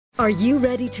Are you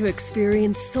ready to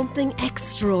experience something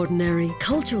extraordinary?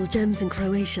 Cultural gems in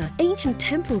Croatia, ancient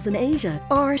temples in Asia,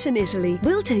 art in Italy.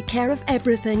 We'll take care of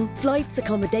everything. Flights,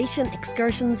 accommodation,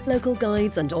 excursions, local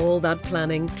guides and all that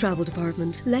planning. Travel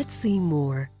department. Let's see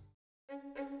more.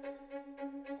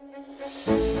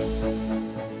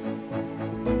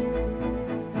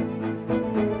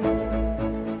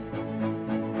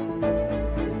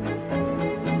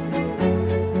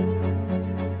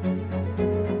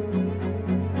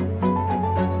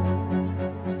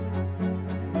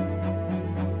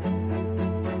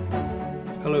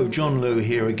 Hello, John Lowe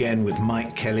here again with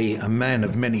Mike Kelly, a man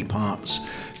of many parts.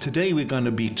 Today we're going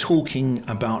to be talking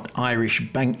about Irish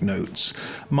banknotes.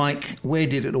 Mike, where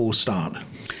did it all start?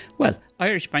 Well,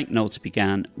 Irish banknotes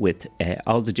began with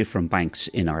all the different banks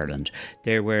in Ireland.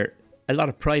 There were a lot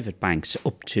of private banks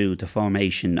up to the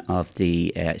formation of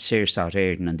the Saoirse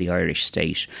Éireann and the Irish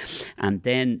state, and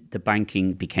then the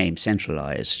banking became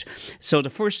centralised. So the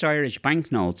first Irish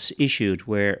banknotes issued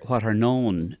were what are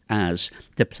known as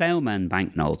the ploughman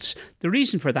banknotes. The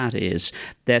reason for that is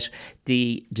that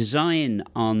the design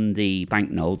on the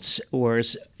banknotes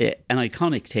was an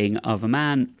iconic thing of a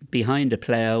man behind a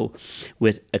plough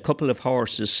with a couple of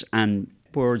horses and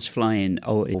birds flying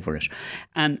over it.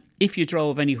 And if you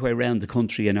drove anywhere around the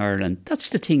country in Ireland, that's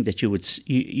the thing that you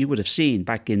would have seen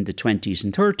back in the 20s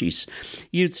and 30s.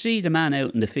 You'd see the man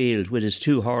out in the field with his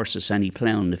two horses and he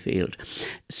ploughing the field.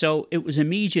 So it was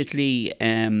immediately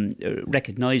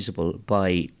recognisable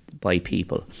by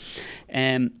people.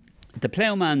 The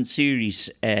Ploughman series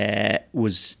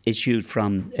was issued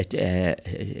from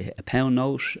a pound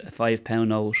note, a £5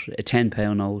 note, a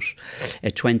 £10 note,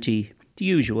 a 20, the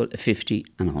usual, a 50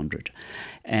 and 100.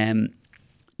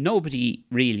 Nobody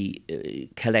really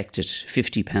collected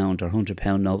 £50 or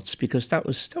 £100 notes because that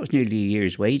was nearly a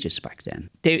year's wages back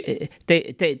then.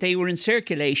 They were in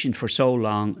circulation for so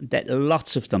long that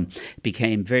lots of them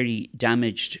became very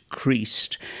damaged,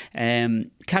 creased.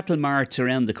 Cattle marts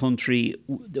around the country,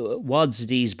 wads of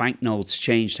these banknotes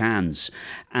changed hands,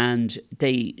 and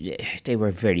they were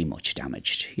very much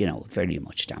damaged. Very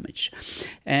much damaged.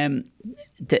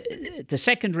 The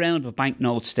second round of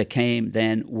banknotes that came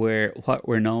then were what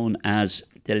were known as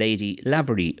the Lady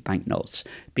Lavery banknotes,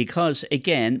 because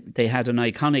again they had an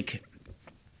iconic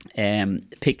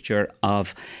picture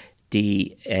of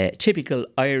the typical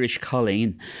Irish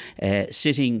colleen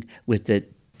sitting with the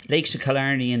Lakes of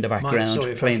Killarney in the background. Mike,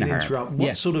 sorry if I can interrupt.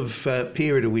 What sort of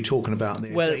period are we talking about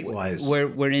there, date-wise?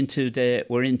 We're into the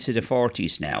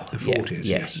 40s now. The 40s,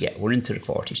 yes. Yeah, we're into the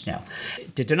 40s now.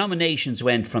 The denominations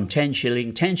went from 10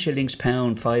 shillings,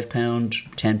 pound, £5,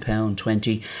 £10,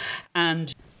 20,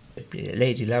 and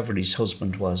Lady Lavery's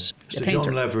husband was Sir a painter.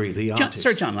 John Lavery, the artist.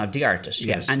 Sir John Lavery, the artist,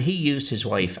 yes. And he used his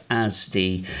wife as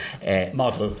the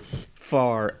model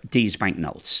for these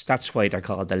banknotes. That's why they're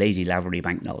called the Lady Lavery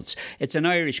banknotes. It's an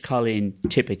Irish colleen,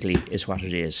 typically, is what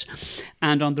it is.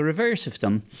 And on the reverse of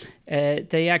them,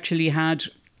 they actually had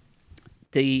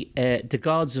the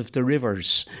gods of the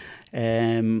rivers,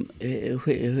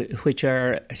 which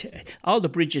are all the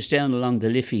bridges down along the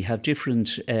Liffey have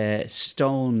different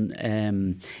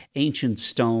ancient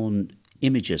stone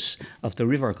images of the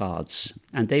river gods,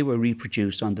 and they were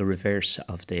reproduced on the reverse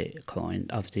of the coin,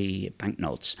 of the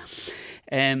banknotes.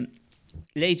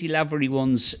 Lady Lavery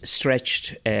ones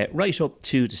stretched right up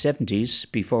to the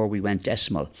 70s before we went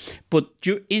decimal. But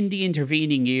in the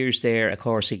intervening years there, of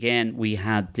course, again, we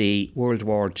had the World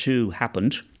War II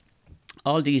happened.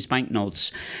 All these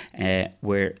banknotes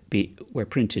were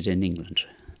printed in England.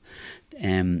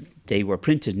 They were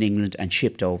printed in England and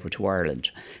shipped over to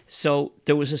Ireland. So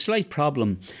there was a slight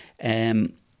problem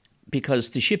because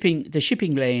the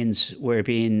shipping lanes were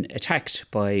being attacked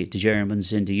by the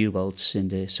Germans in the U-boats, in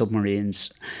the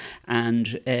submarines. And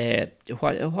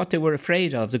what they were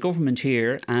afraid of, the government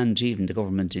here and even the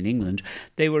government in England,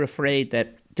 they were afraid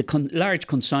that the large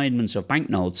consignments of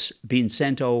banknotes being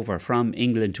sent over from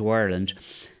England to Ireland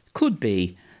could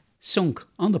be sunk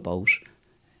on the boat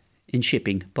in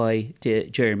shipping by the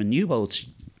German U-boats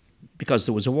because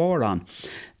there was a war on.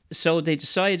 So they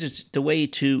decided the way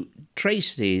to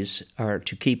trace these, or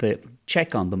to keep a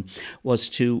check on them, was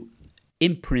to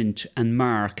imprint and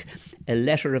mark a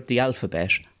letter of the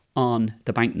alphabet on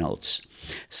the banknotes,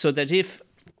 so that if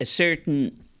a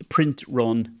certain print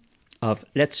run of,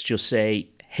 let's just say,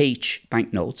 H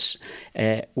banknotes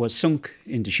was sunk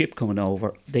in the ship coming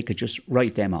over, they could just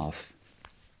write them off.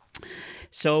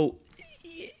 So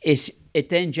it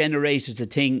then generated a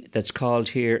thing that's called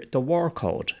here the War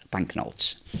Code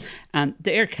banknotes, and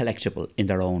they're collectible in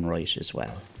their own right as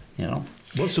well.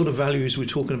 What sort of values are we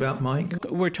talking about,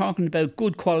 Mike? We're talking about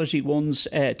good quality ones,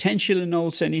 10 shilling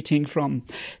notes, anything from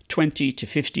 20 to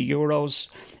 50 euros.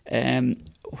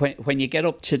 When you get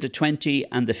up to the 20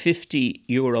 and the 50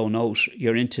 euro note,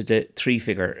 you're into the three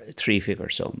figure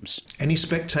sums. Any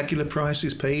spectacular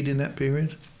prices paid in that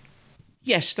period?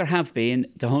 Yes, there have been.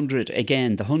 The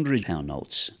 £100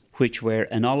 notes, which were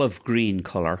an olive green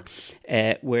colour,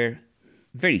 were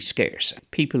very scarce.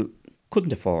 People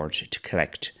couldn't afford to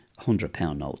collect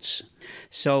 £100 notes.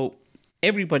 So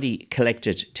everybody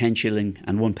collected 10 shilling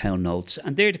and £1 notes,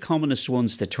 and they're the commonest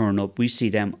ones that turn up. We see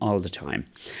them all the time.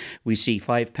 We see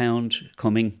 £5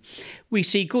 coming. We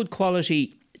see good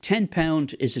quality.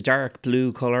 £10 is a dark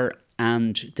blue colour,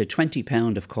 and the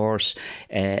 £20, of course,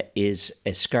 is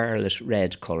a scarlet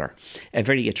red colour, a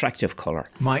very attractive colour.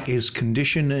 Mike, is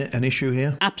condition an issue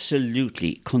here?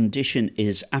 Absolutely. Condition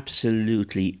is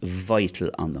absolutely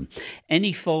vital on them.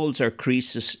 Any folds or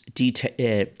creases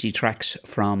detracts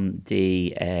from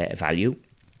the value.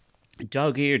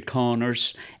 Dog-eared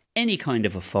corners, any kind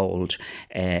of a fold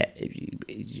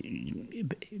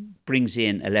brings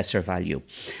in a lesser value.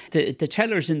 The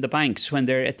tellers in the banks, when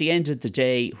they're at the end of the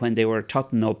day, when they were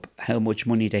totting up how much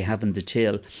money they have in the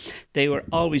till, they were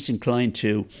always inclined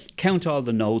to count all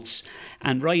the notes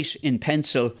and write in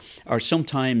pencil, or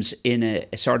sometimes in a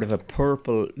sort of a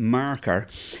purple marker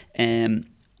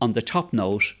on the top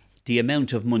note, the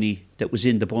amount of money that was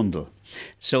in the bundle.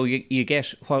 So you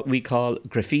get what we call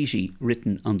graffiti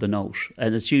written on the note,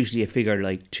 and it's usually a figure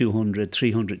like 200,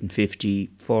 350,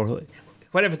 400,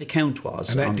 whatever the count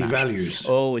was. And that devalues.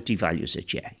 Oh, it devalues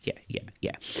it,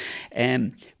 yeah.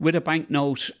 With a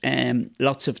banknote,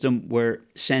 lots of them were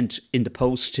sent in the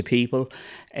post to people,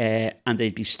 and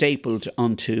they'd be stapled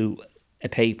onto a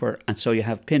paper, and so you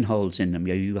have pinholes in them.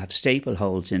 You have staple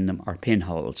holes in them, or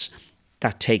pinholes.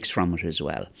 That takes from it as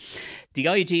well. The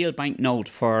ideal banknote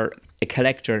for a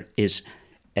collector is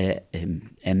a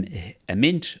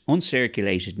mint,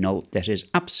 uncirculated note that is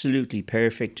absolutely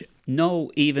perfect.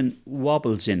 No even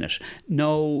wobbles in it.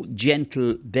 No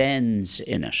gentle bends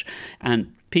in it.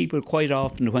 And people quite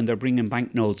often, when they're bringing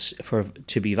banknotes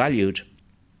to be valued,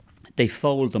 they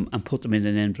fold them and put them in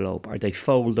an envelope, or they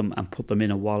fold them and put them in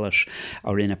a wallet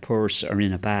or in a purse or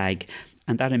in a bag.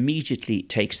 And that immediately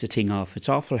takes the thing off. It's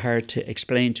awful hard to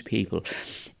explain to people.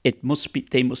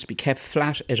 They must be kept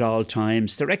flat at all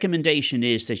times. The recommendation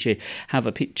is that you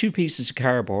have two pieces of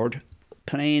cardboard,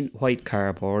 plain white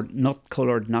cardboard, not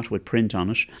coloured, not with print on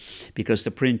it, because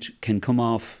the print can come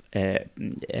off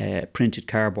printed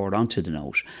cardboard onto the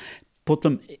note.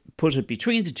 Put it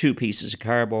between the two pieces of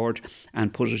cardboard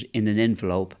and put it in an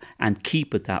envelope and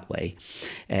keep it that way.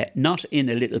 Not in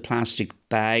a little plastic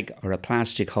bag or a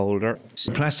plastic holder.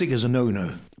 Plastic is a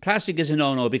no-no. Plastic is a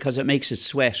no-no because it makes it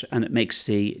sweat and it makes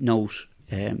the note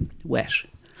wet.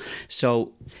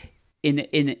 So in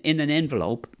an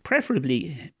envelope,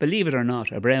 preferably, believe it or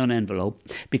not, a brown envelope,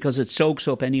 because it soaks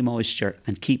up any moisture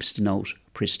and keeps the note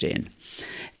pristine.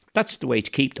 That's the way to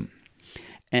keep them.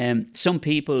 Some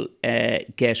people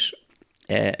get,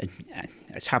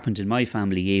 it's happened in my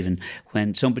family even,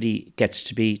 when somebody gets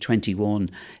to be 21,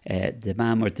 the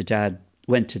mum or the dad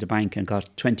went to the bank and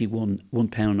got 21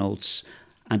 £1 notes,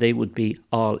 and they would be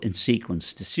all in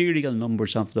sequence. The serial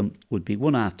numbers of them would be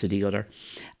one after the other,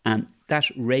 and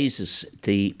that raises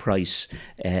the price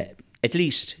at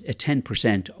least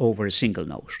 10% over a single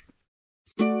note.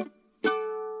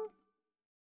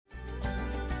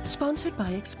 Sponsored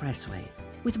by Expressway.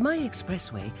 With My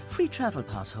Expressway, free travel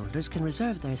pass holders can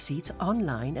reserve their seats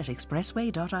online at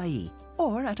expressway.ie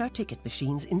or at our ticket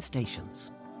machines in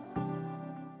stations.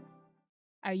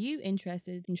 Are you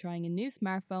interested in trying a new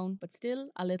smartphone but still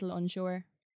a little unsure?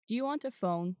 Do you want a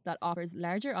phone that offers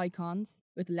larger icons,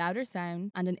 with louder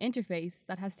sound and an interface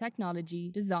that has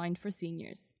technology designed for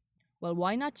seniors? Well,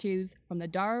 why not choose from the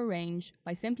Doro range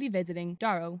by simply visiting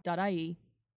doro.ie.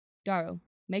 Doro,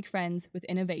 make friends with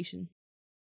innovation.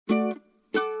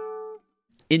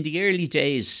 In the early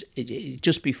days,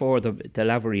 just before the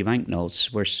Lavery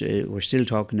banknotes, we're still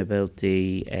talking about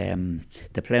the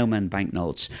Ploughman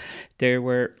banknotes. There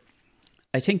were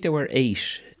 8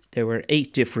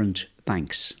 different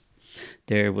banks.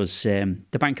 There was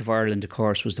the Bank of Ireland, of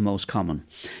course, was the most common.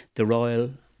 The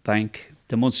Royal Bank,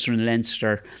 the Munster and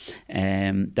Leinster,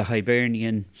 the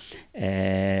Hibernian,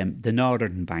 the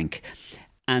Northern Bank,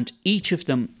 and each of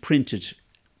them printed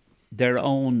their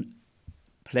own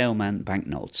Ploughman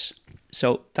banknotes.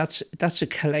 So that's a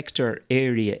collector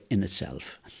area in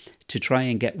itself, to try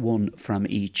and get one from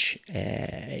each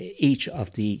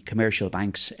of the commercial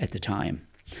banks at the time.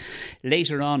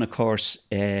 later on, of course,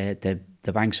 the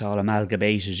banks all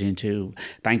amalgamated into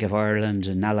Bank of Ireland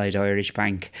and Allied Irish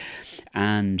Bank,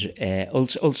 and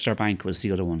Ulster Bank was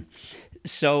the other one.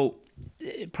 So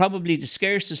probably the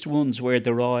scarcest ones were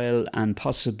the Royal and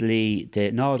possibly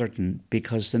the Northern,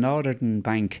 because the Northern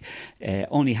Bank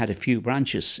only had a few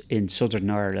branches in Southern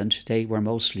Ireland. They were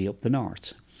mostly up the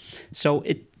north. So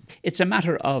it's a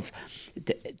matter of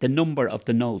the number of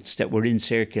the notes that were in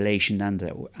circulation and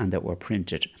that were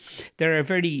printed. There are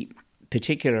very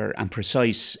particular and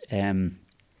precise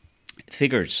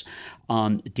figures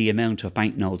on the amount of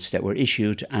banknotes that were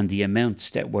issued and the amounts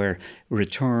that were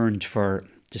returned for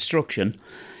destruction.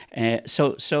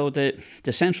 So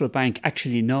the central bank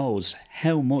actually knows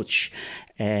how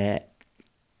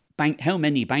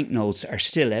many banknotes are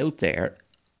still out there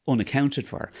unaccounted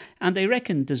for, and they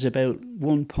reckon there's about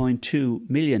 1.2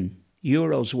 million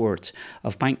euros worth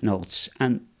of banknotes,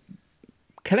 and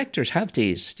collectors have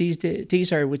these.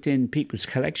 These are within people's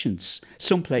collections,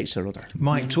 someplace or other.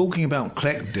 Mike, talking about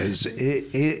collectors,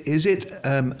 is it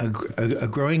a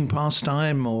growing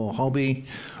pastime or hobby?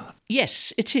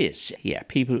 Yes, it is. Yeah,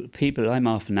 people. I'm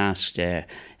often asked, are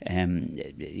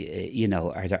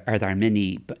there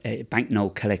many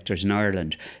banknote collectors in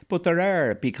Ireland? But there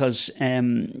are, because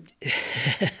there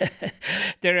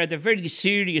are the very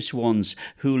serious ones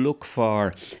who look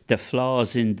for the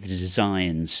flaws in the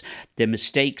designs, the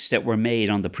mistakes that were made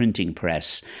on the printing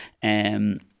press.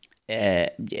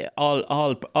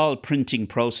 All printing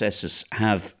processes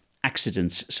have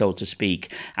accidents, so to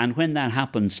speak, and when that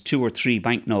happens, 2 or 3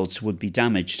 banknotes would be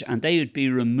damaged, and they would be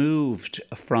removed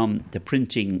from the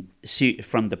printing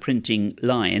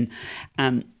line,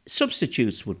 and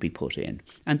substitutes would be put in,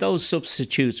 and those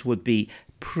substitutes would be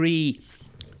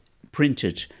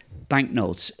pre-printed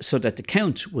banknotes so that the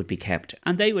count would be kept,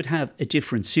 and they would have a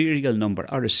different serial number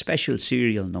or a special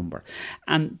serial number,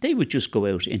 and they would just go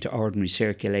out into ordinary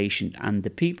circulation, and the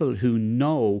people who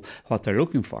know what they're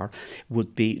looking for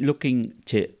would be looking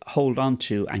to hold on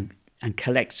to and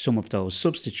collect some of those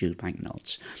substitute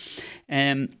banknotes.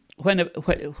 When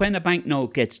a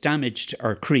banknote gets damaged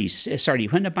or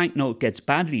when a banknote gets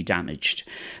badly damaged,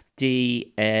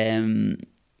 the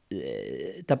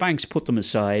banks put them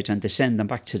aside and they send them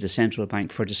back to the central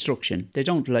bank for destruction. They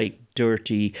don't like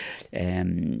dirty,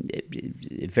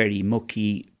 very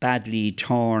mucky, badly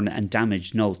torn and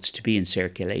damaged notes to be in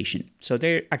circulation. So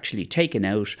they're actually taken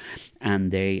out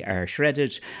and they are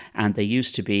shredded, and they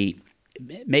used to be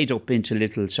made up into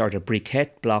little sort of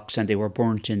briquette blocks, and they were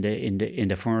burnt in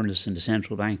the furnace in the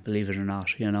central bank, believe it or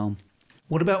not,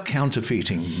 What about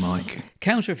counterfeiting, Mike?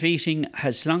 Counterfeiting,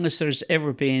 as long as there's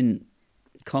ever been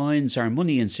coins or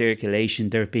money in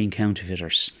circulation, there have been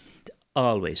counterfeiters.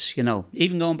 Always,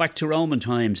 even going back to Roman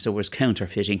times, there was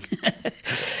counterfeiting.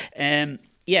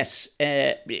 Yes,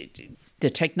 the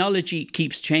technology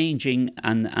keeps changing,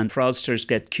 and fraudsters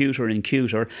get cuter and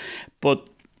cuter, but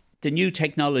the new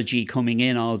technology coming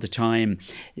in all the time,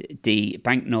 the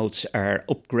banknotes are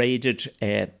upgraded.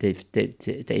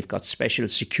 They've got special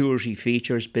security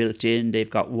features built in. They've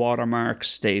got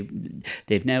watermarks.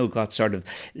 They've now got sort of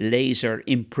laser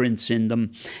imprints in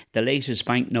them. The latest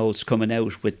banknotes coming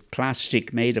out with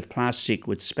made of plastic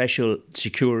with special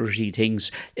security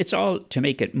things. It's all to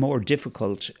make it more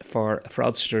difficult for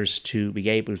fraudsters to be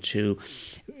able to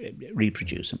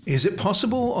reproduce them. Is it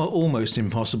possible or almost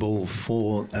impossible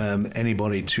for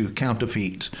anybody to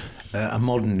counterfeit a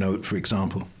modern note, for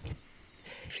example?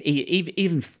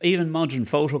 Even modern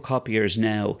photocopiers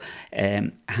now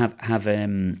have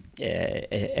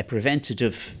a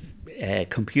preventative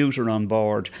computer on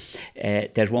board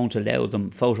that won't allow them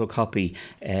photocopy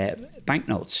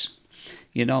banknotes.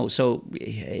 So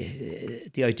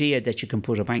the idea that you can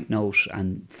put a banknote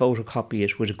and photocopy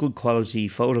it with a good quality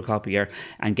photocopier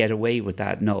and get away with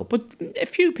that, no. But a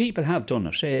few people have done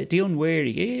it. The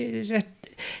unwary,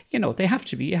 they have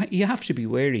to be. You have to be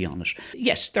wary on it.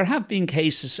 Yes, there have been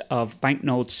cases of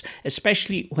banknotes,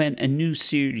 especially when a new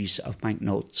series of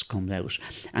banknotes comes out,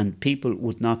 and people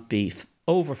would not be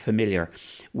over familiar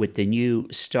with the new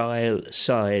style,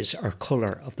 size or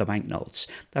colour of the banknotes.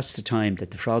 That's the time that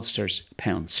the fraudsters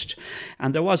pounced.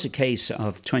 And there was a case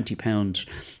of £20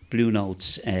 blue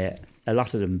notes, a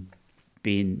lot of them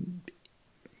being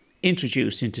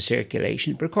introduced into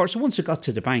circulation. But of course, once it got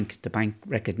to the bank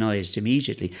recognised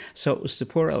immediately. So it was the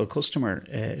poor old customer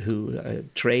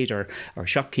trader or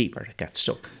shopkeeper that got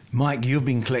stuck. Mike, you've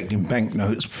been collecting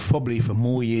banknotes probably for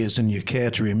more years than you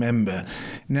care to remember.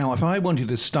 Now, if I wanted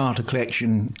to start a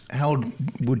collection, how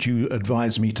would you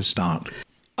advise me to start?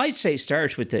 I'd say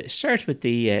start with the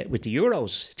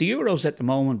euros. The euros at the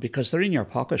moment, because they're in your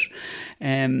pocket.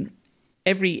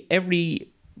 Every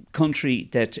country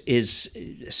that is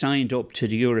signed up to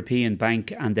the European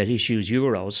Bank and that issues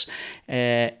euros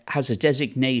has a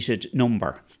designated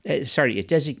number. A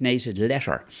designated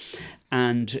letter.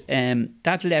 And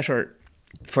that letter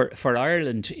for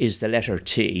Ireland is the letter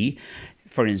T,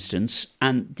 for instance.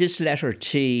 And this letter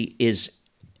T is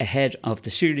ahead of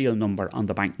the serial number on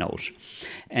the banknote.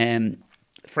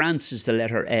 France is the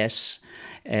letter S.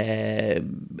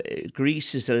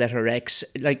 Greece is the letter X.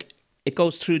 Like, it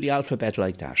goes through the alphabet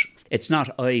like that. It's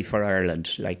not I for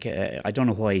Ireland. Like, I don't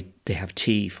know why they have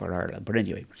T for Ireland, but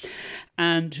anyway.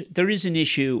 And there is an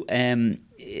issue.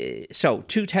 So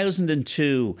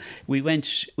 2002, we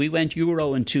went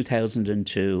euro in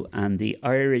 2002, and the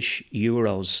Irish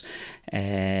euros,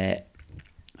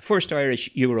 first Irish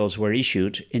euros were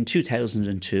issued in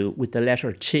 2002 with the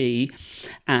letter T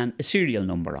and a serial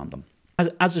number on them.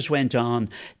 As it went on,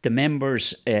 the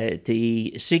members,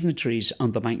 the signatories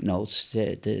on the banknotes,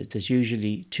 there's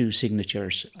usually two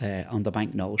signatures on the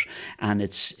banknote, and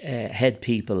it's head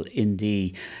people in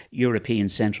the European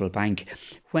Central Bank.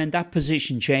 When that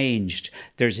position changed,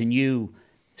 there's a new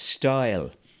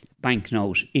style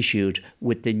banknote issued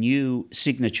with the new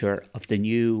signature of the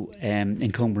new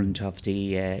incumbent of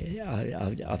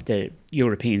the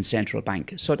European Central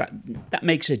Bank. So that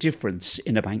makes a difference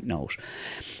in a banknote.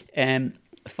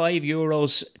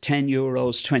 €5,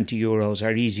 €10, €20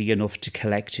 are easy enough to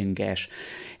collect and get.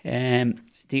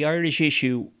 The Irish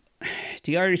issue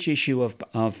of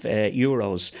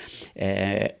euros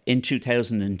in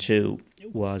 2002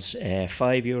 was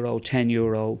 €5,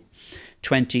 €10,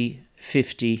 20,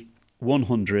 50,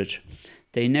 100.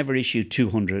 They never issued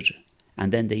 200,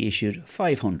 and then they issued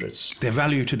 500s. Their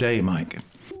value today, Mike?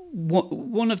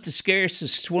 One of the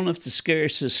scarcest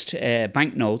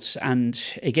banknotes,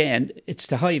 and again, it's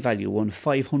the high value one,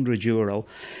 €500.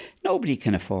 Nobody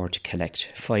can afford to collect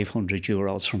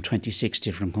 €500 from 26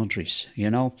 different countries, you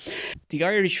know. The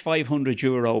Irish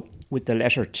 €500 with the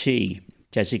letter T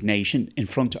designation in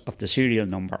front of the serial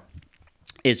number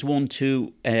is one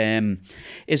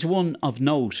of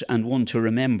note and one to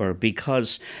remember,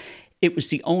 because it was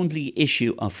the only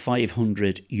issue of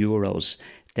 €500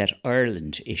 that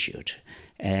Ireland issued.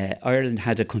 Ireland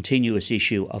had a continuous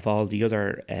issue of all the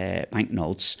other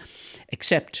banknotes,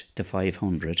 except the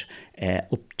 500,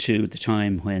 up to the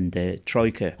time when the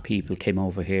Troika people came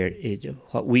over here,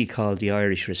 what we call the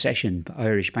Irish recession,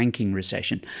 Irish banking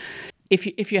recession.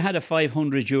 If you had a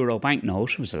 €500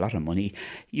 banknote, it was a lot of money,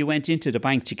 you went into the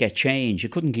bank to get change. You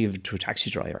couldn't give it to a taxi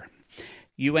driver.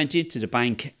 You went into the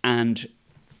bank and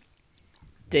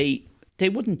they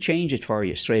wouldn't change it for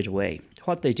you straight away.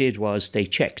 What they did was they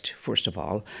checked, first of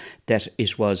all, that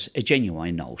it was a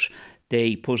genuine note.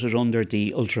 They put it under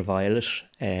the ultraviolet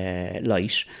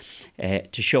light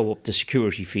to show up the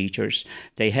security features.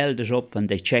 They held it up and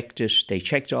they checked it. They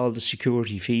checked all the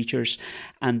security features.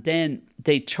 And then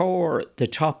they tore the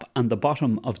top and the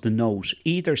bottom of the note,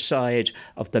 either side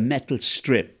of the metal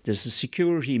strip. There's a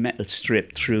security metal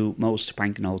strip through most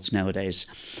banknotes nowadays.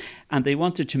 And they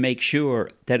wanted to make sure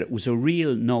that it was a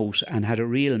real note and had a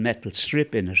real metal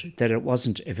strip in it, that it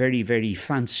wasn't a very, very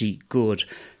fancy, good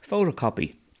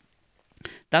photocopy.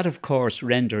 That, of course,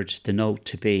 rendered the note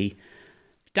to be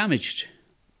damaged.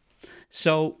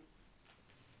 So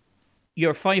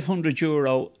your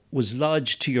 €500 was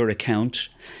lodged to your account,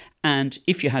 and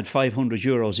if you had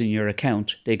 €500 in your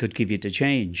account, they could give you the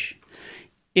change.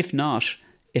 If not,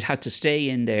 it had to stay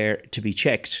in there to be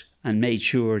checked and made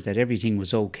sure that everything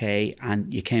was okay,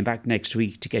 and you came back next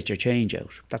week to get your change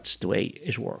out. That's the way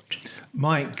it worked.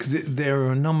 Mike, there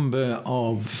are a number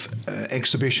of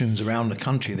exhibitions around the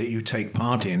country that you take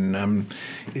part in.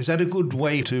 Is that a good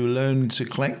way to learn to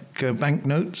collect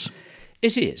banknotes?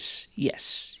 It is,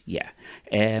 yes, yeah.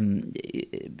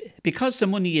 Because the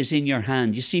money is in your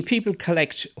hand, you see, people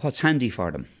collect what's handy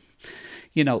for them.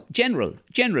 You know,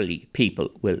 generally people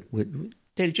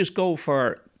they'll just go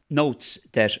for notes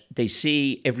that they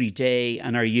see every day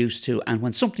and are used to, and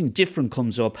when something different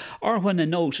comes up, or when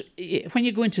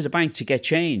you go into the bank to get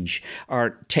change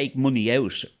or take money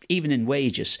out, even in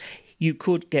wages, you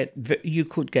could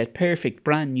get perfect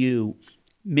brand new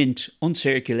mint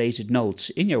uncirculated notes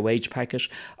in your wage packet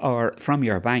or from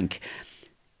your bank.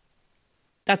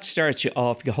 That starts you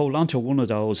off. You hold on to one of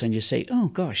those and you say, oh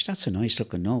gosh, that's a nice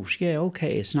looking note. Yeah,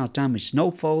 okay, it's not damaged, no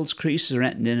folds, creases or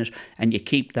anything in it, and you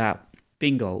keep that.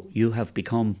 Bingo, you have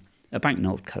become a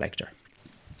banknote collector.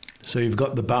 So you've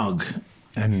got the bug,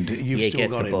 and you've still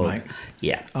got it, bug. Mike.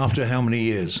 Yeah. After how many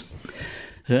years?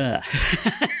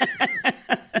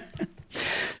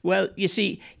 Well, you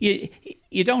see,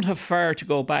 you don't have far to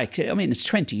go back. I mean, it's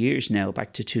 20 years now,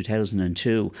 back to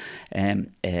 2002,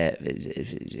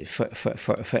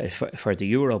 for the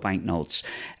euro banknotes.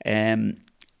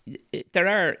 There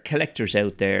are collectors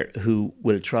out there who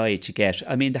will try to get,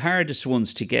 I mean, the hardest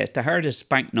ones to get, the hardest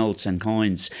banknotes and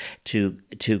coins to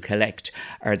collect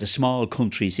are the small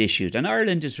countries issued. And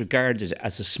Ireland is regarded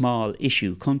as a small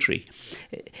issue country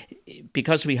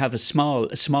because we have a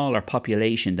smaller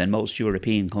population than most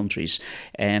European countries.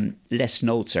 Less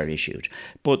notes are issued.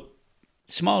 But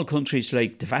small countries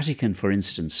like the Vatican, for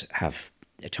instance, have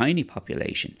a tiny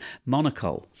population.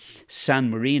 Monaco, San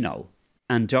Marino,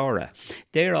 Andorra,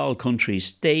 they're all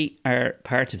countries, they are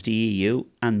part of the EU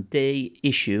and they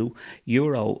issue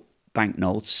euro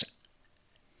banknotes,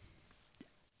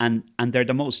 and they're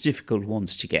the most difficult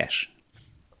ones to get.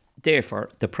 Therefore,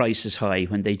 the price is high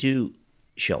when they do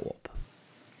show up.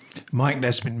 Mike,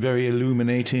 that's been very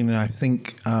illuminating, and I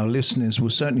think our listeners will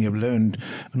certainly have learned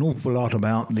an awful lot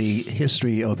about the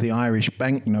history of the Irish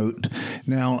banknote.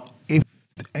 Now, if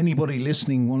anybody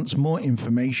listening wants more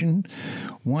information,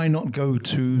 why not go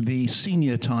to the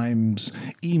Senior Times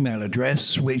email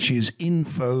address, which is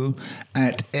info@slp.ie.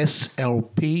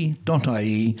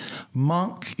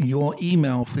 Mark your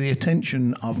email for the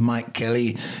attention of Mike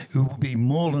Kelly, who will be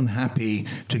more than happy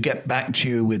to get back to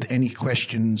you with any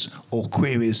questions or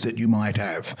queries that you might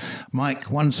have.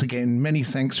 Mike, once again, many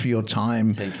thanks for your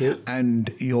time. Thank you.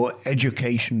 And your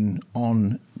education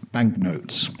on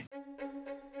banknotes.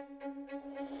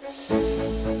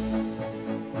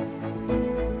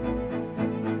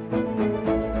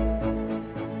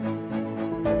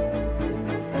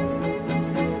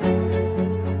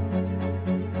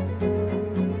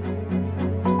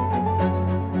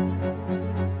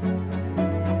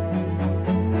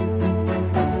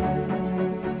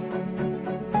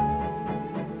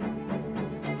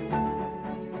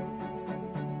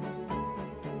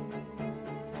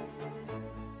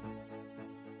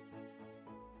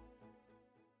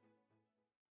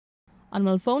 An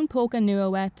bhfuil phone póca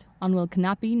nua wet, an bhfuil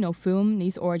cnapi nó fum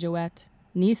níos orja wet.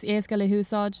 Níos éasca le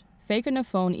húsáid, féicar na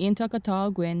phone ionach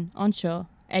atá gcuin anseo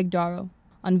ag daro.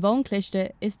 An bhón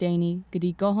cliste is déine go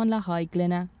dtí gohan le haid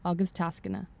gline agus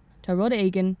tascanna. Tá rud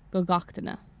éigean go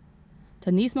gachtainna.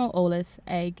 Tá níos mó eolas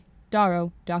ag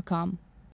daro.com.